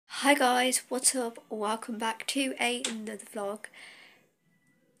Hi guys, what's up? Welcome back to another vlog.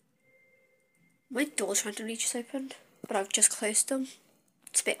 My door's randomly just opened, but I've just closed them.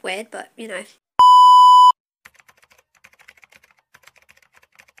 It's a bit weird, but you know.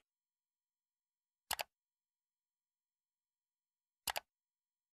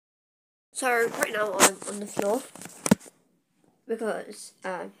 So right now I'm on the floor because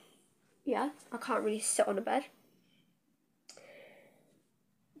yeah, I can't really sit on a bed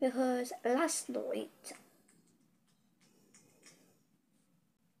because last night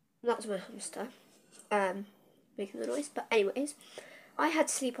that was my hamster making the noise. But anyways, I had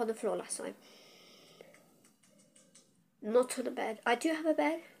to sleep on the floor last night, not on a bed. I do have a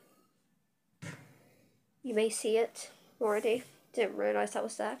bed. You may see it already. Didn't realise that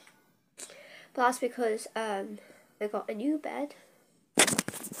was there. But that's because I got a new bed.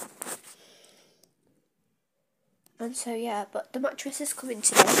 And so yeah, but the mattress is coming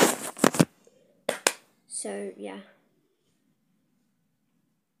today. So yeah.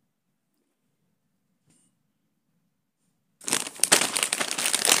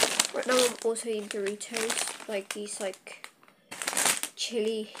 Right now I'm also eating Doritos, like these like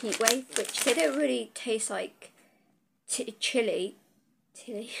chili heat wave, which they don't really taste like chili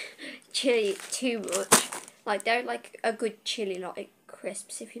too much. Like they're like a good chili like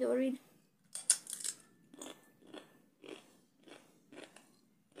crisps, if you know what I mean.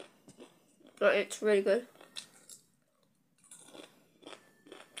 But it's really good.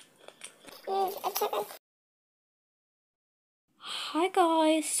 Hi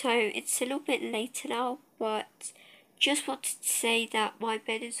guys, so it's a little bit later now, but just wanted to say that my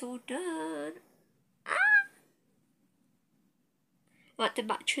bed is all done. Like the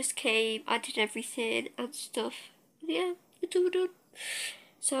mattress came, I did everything and stuff. Yeah, it's all done.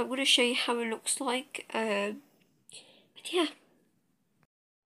 So I'm going to show you how it looks like. But yeah.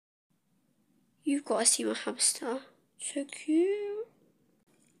 You've got to see my hamster. So cute.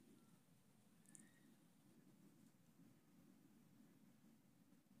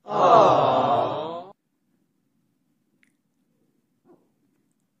 Aww.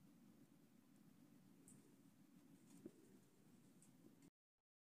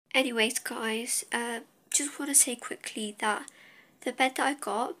 Anyways guys, just want to say quickly that the bed that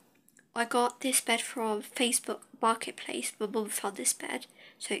I got this bed from Facebook Marketplace. My mum found this bed,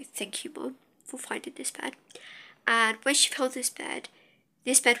 so thank you mum for finding this bed. And when she found this bed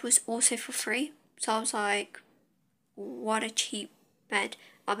was also for free. So I was like, what a cheap bed,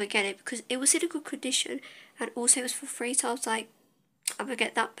 I'm gonna get it because it was in a good condition and also it was for free. So I was like, I'm gonna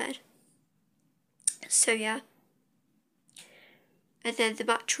get that bed. So yeah. And then the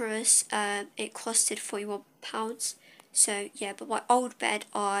mattress, it costed £41. So yeah, but my old bed,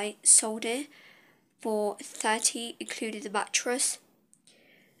 I sold it for 30, including the mattress.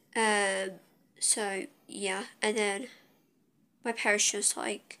 So yeah, and then my parents just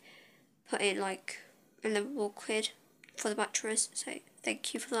like put in like 11 more quid for the mattress. So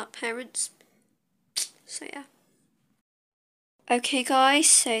thank you for that, parents. So yeah. Okay guys,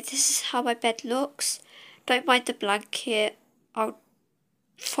 so this is how my bed looks. Don't mind the blanket, I'll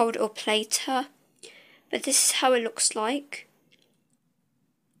fold it up later. But this is how it looks like.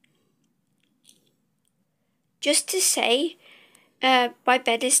 Just to say, my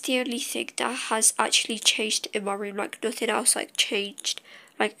bed is the only thing that has actually changed in my room. Like nothing else like changed.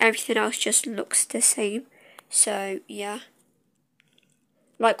 Like everything else just looks the same. So yeah.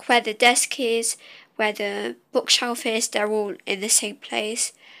 Like where the desk is, where the bookshelf is, they're all in the same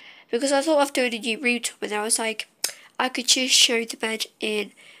place. Because I thought of doing a new room tour, and I was like, I could just show the bed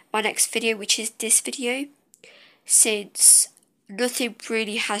in my next video, which is this video. Since nothing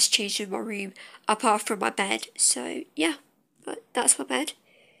really has changed in my room apart from my bed. So yeah, but that's my bed.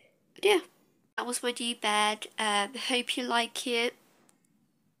 But yeah, that was my new bed. Hope you like it.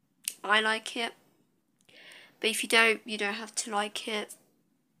 I like it. But if you don't have to like it.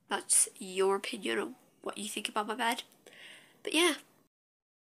 That's your opinion on what you think about my bed. But yeah.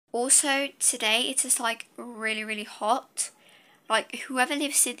 Also today it is like really really hot. Like whoever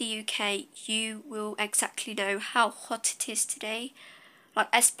lives in the UK, you will exactly know how hot it is today. Like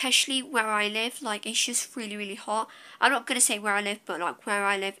especially where I live, like it's just really really hot. I'm not gonna say where I live, but like where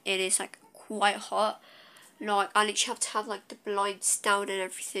I live it is like quite hot. Like I literally have to have like the blinds down and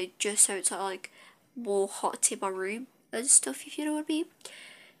everything just so it's like more hot in my room and stuff, if you know what I mean.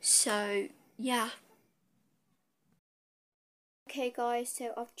 So yeah. Okay guys,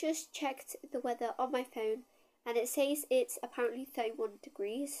 so I've just checked the weather on my phone and it says it's apparently 31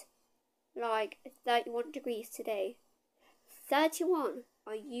 degrees. Like 31 degrees today. 31?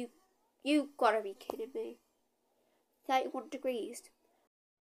 Are you gotta be kidding me. 31 degrees.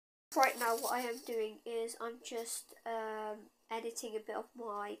 Right now what I am doing is I'm just editing a bit of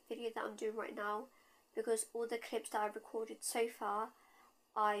my video that I'm doing right now, because all the clips that I've recorded so far,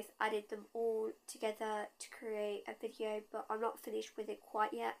 I've added them all together to create a video, but I'm not finished with it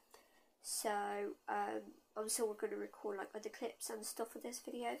quite yet. So I'm still going to record like other clips and stuff for this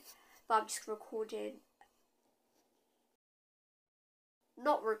video, but I'm just not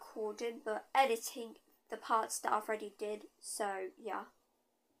recording, but editing the parts that I've already did. So yeah.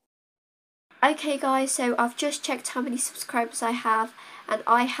 Okay guys, so I've just checked how many subscribers I have, and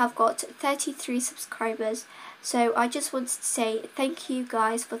I have got 33 subscribers. So I just wanted to say thank you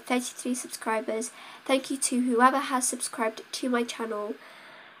guys for 33 subscribers. Thank you to whoever has subscribed to my channel.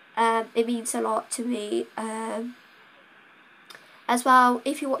 It means a lot to me. As well,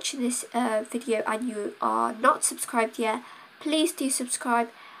 if you're watching this video and you are not subscribed yet, please do subscribe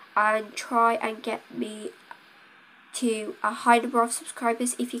and try and get me to a high number of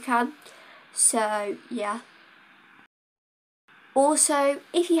subscribers if you can. So yeah. Also,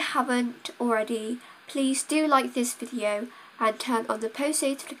 if you haven't already, please do like this video and turn on the post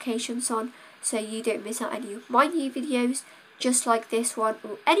notifications on so you don't miss out any of my new videos, just like this one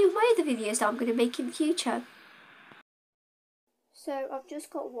or any of my other videos that I'm going to make in the future. So I've just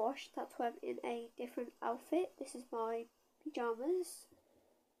got washed, that's why I'm in a different outfit. This is my pyjamas.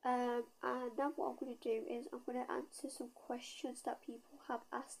 And now what I'm going to do is I'm going to answer some questions that people have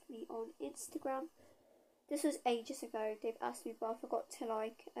asked me on Instagram. This was ages ago, they've asked me, but I forgot to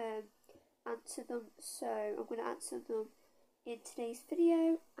answer them, so I'm going to answer them in today's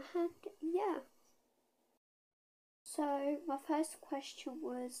video, and yeah. So my first question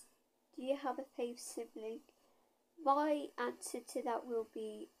was, do you have a fave sibling? My answer to that will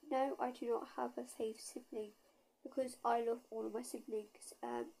be, no, I do not have a fave sibling, because I love all of my siblings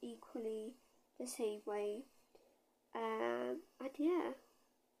equally the same way, and yeah.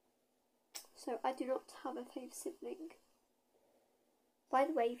 So I do not have a fave sibling. By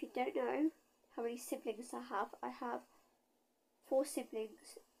the way, if you don't know how many siblings I have 4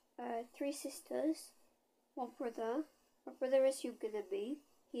 siblings, 3 sisters, 1 brother. My brother is younger than me.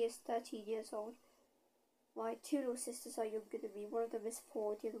 He is 13 years old. My 2 little sisters are younger than me. One of them is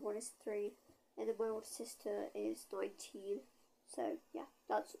 4, the other one is 3. And then my older sister is 19. So yeah,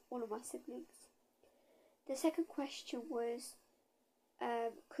 that's all of my siblings. The second question was,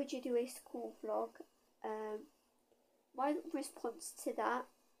 could you do a school vlog? My response to that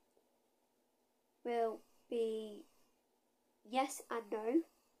will be yes and no.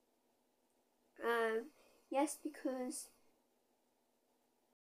 Yes, because...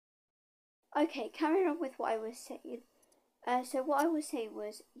 Okay, carrying on with what I was saying. So what I was saying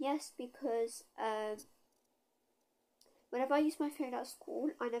was yes, because whenever I use my phone at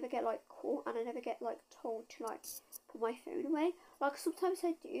school, I never get like caught, and I never get like told to like put my phone away. Like sometimes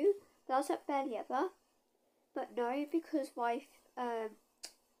I do, but that's like barely ever. But no, because my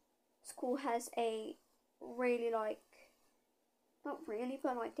school has a really like, not really,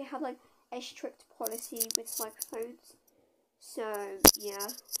 but like they have like a strict policy with microphones. So yeah.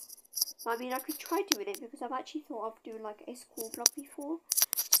 I mean, I could try doing it because I've actually thought of doing like a school vlog before.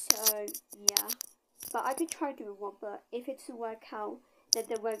 So yeah. But I could try doing one, but if it doesn't work out, then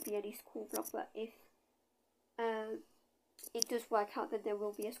there won't be any school vlog. But if it does work out, then there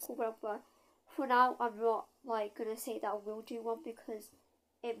will be a school vlog. But for now, I'm not like gonna say that I will do one, because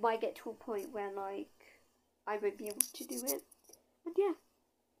it might get to a point where like I won't be able to do it. And yeah,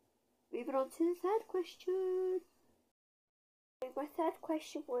 moving on to the third question. My third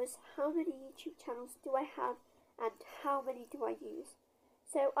question was, how many YouTube channels do I have and how many do I use?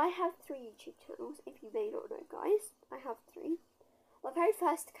 So I have 3 YouTube channels, if you may not know guys. I have 3. My very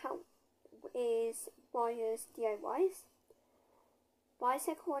first account is Maja's DIYs. My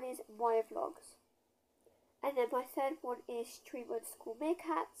second one is Maja Vlogs. And then my third one is Stream_School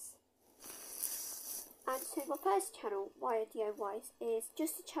Meerkats. And so my first channel, Maja DIYs, is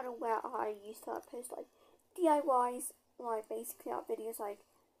just a channel where I used to post like DIYs, like basically like videos like,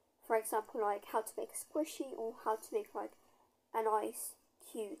 for example, like how to make a squishy, or how to make like a nice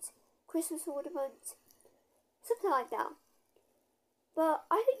cute Christmas ornament, something like that. But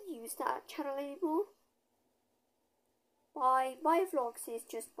I don't use that channel anymore. My vlogs is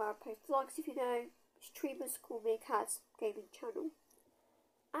just where I post vlogs, if you know. Stream_School Meerkats gaming channel.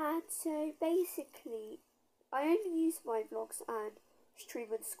 And so basically I only use my vlogs and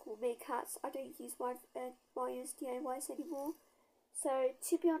Stream_School Meerkats. I don't use my Maja's DIYs anymore. So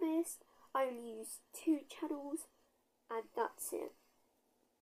to be honest, I only use 2 channels and that's it.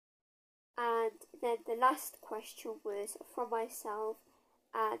 And then the last question was from myself,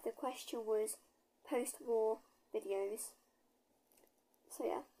 and the question was, post more videos. So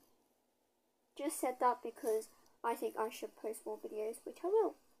yeah. just said that because I think I should post more videos, which I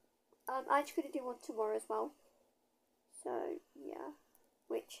will. I'm actually going to do one tomorrow as well. So, yeah.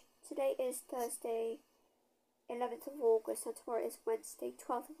 Which, today is Thursday, 11th of August, and tomorrow is Wednesday,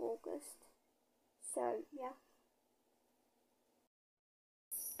 12th of August. So, yeah.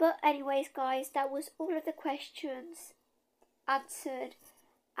 But anyways, guys, that was all of the questions answered.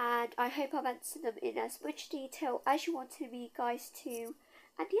 And I hope I've answered them in as much detail as you wanted me guys to.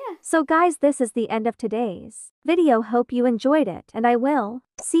 And yeah. So guys, this is the end of today's video. Hope you enjoyed it, and I will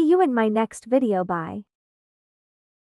see you in my next video. Bye.